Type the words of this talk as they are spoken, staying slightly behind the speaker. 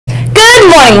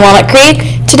morning, Walnut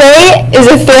Creek. Today is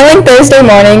a thrilling Thursday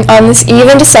morning on this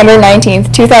eve of December 19th,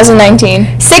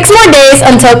 2019. 6 more days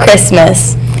until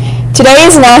Christmas. Today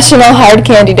is National Hard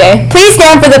Candy Day. Please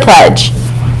stand for the pledge.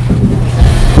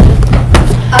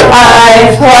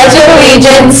 I pledge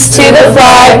allegiance to the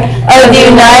flag of the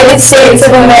United States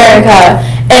of America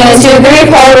and to the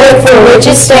republic for which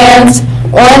it stands,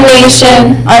 one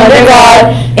nation, under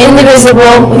God,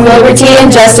 indivisible, with liberty and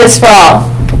justice for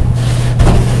all.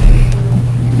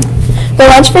 The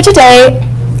lunch for today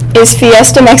is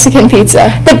Fiesta Mexican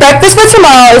Pizza. The breakfast for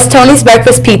tomorrow is Tony's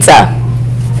Breakfast Pizza.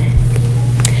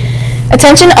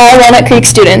 Attention all Walnut Creek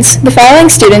students. The following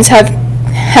students have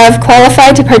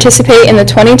qualified to participate in the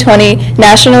 2020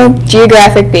 National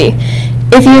Geographic Bee.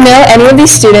 If you know any of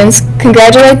these students,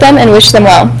 congratulate them and wish them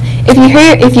well. If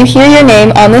you hear your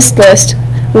name on this list,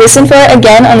 listen for it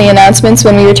again on the announcements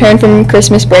when we return from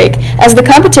Christmas break, as the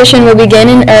competition will begin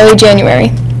in early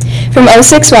January. From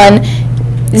 061,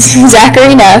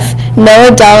 Zachary Neff,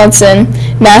 Noah Donaldson,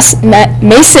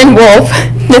 Mason Wolf,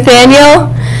 Nathaniel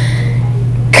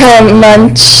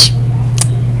Kamunch.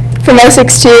 From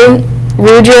 062,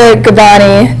 Rudra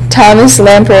Gabani, Thomas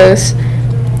Lampros,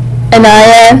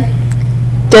 Anaya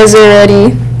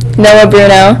Deserati, Noah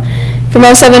Bruno. From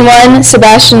 071,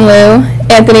 Sebastian Liu,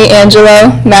 Anthony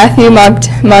Angelo, Matthew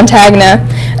Montagna,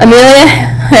 Amelia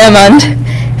Hammond.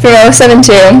 From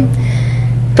 072,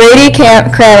 Brady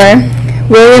Kramer,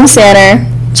 William Sanner,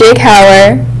 Jake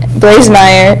Hauer, Blaze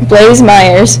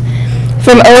Myers.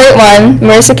 From 081,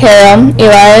 Marissa Carroll,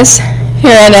 Elias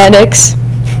Hernandez,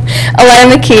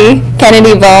 Alana McKee,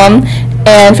 Kennedy Boehm,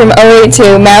 and from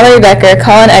 082, Mallory Becker,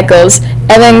 Colin Eccles,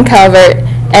 Evan Calvert,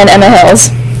 and Emma Hills.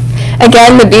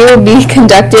 Again, the bee will be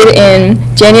conducted in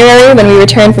January when we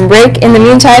return from break. In the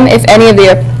meantime, if any of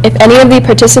the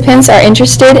participants are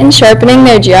interested in sharpening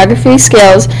their geography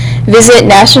skills, visit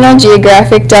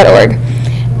nationalgeographic.org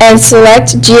and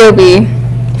select GeoBee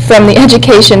from the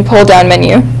Education pull-down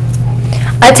menu.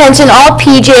 Attention all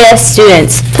PJS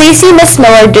students. Please see Ms.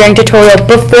 Miller during tutorial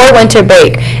before winter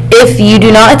break. If you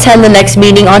do not attend the next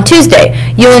meeting on Tuesday,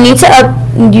 you will need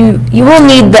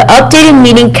the updated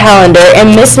meeting calendar,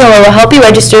 and Ms. Miller will help you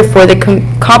register for the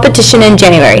competition in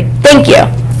January. Thank you.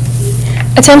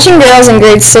 Attention girls in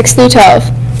grades 6 through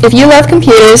 12. If you love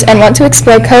computers and want to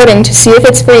explore coding to see if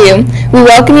it's for you, we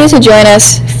welcome you to join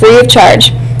us free of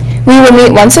charge. We will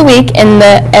meet once a week in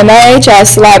the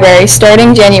MIHS library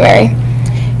starting January.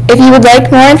 If you would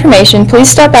like more information, please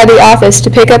stop by the office to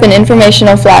pick up an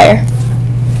informational flyer.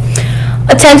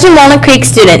 Attention Walnut Creek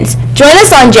students, join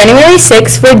us on January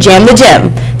 6th for Jam the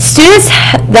Gym. Students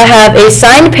that have a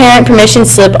signed parent permission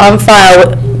slip on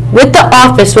file with the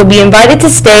office will be invited to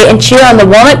stay and cheer on the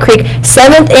Walnut Creek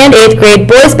 7th and 8th grade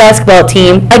boys basketball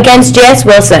team against J.S.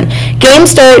 Wilson. Game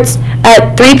starts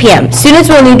at 3 p.m. Students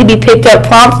will need to be picked up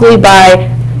promptly by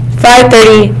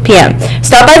 5:30 p.m.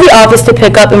 Stop by the office to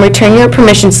pick up and return your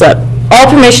permission slip. All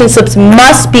permission slips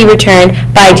must be returned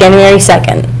by January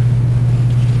 2nd.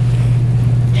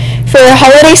 For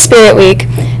Holiday Spirit Week,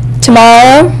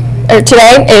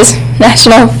 today is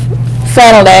National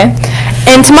Flannel Day.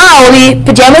 And tomorrow will be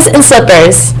pajamas and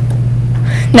slippers.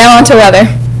 Now on to weather.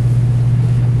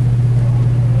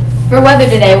 For weather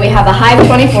today, we have a high of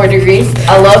 24 degrees,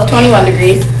 a low of 21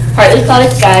 degrees, partly cloudy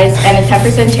skies, and a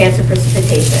 10% chance of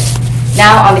precipitation.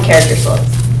 Now on the character slopes.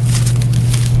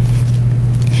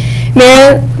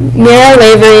 Mira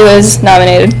Lavery was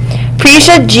nominated.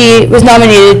 Prisha G. was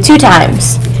nominated 2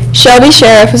 times. Shelby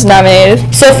Sheriff was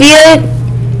nominated. Sophia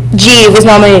G. was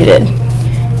nominated.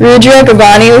 Rudra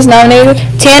Gabani was nominated.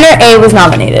 Tanner A. was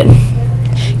nominated.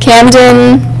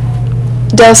 Camden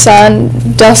Del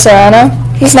Serrano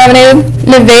was nominated.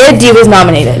 Nevaeh D. was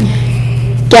nominated.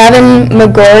 Gavin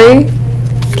McGorry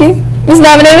was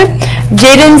nominated.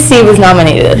 Jaden C. was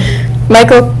nominated.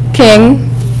 Michael King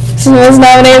was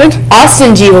nominated.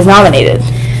 Austin G. was nominated.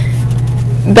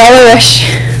 Bella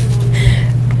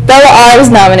R. was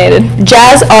nominated.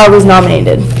 Jazz R. was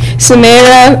nominated.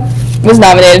 Samira was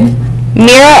nominated.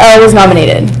 Mira R. was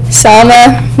nominated.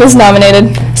 Salma was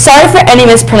nominated. Sorry for any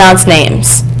mispronounced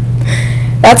names.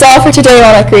 That's all for today,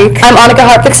 Walnut Creek. I'm Annika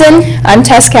Hartfixon. I'm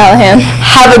Tess Callahan.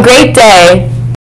 Have a great day.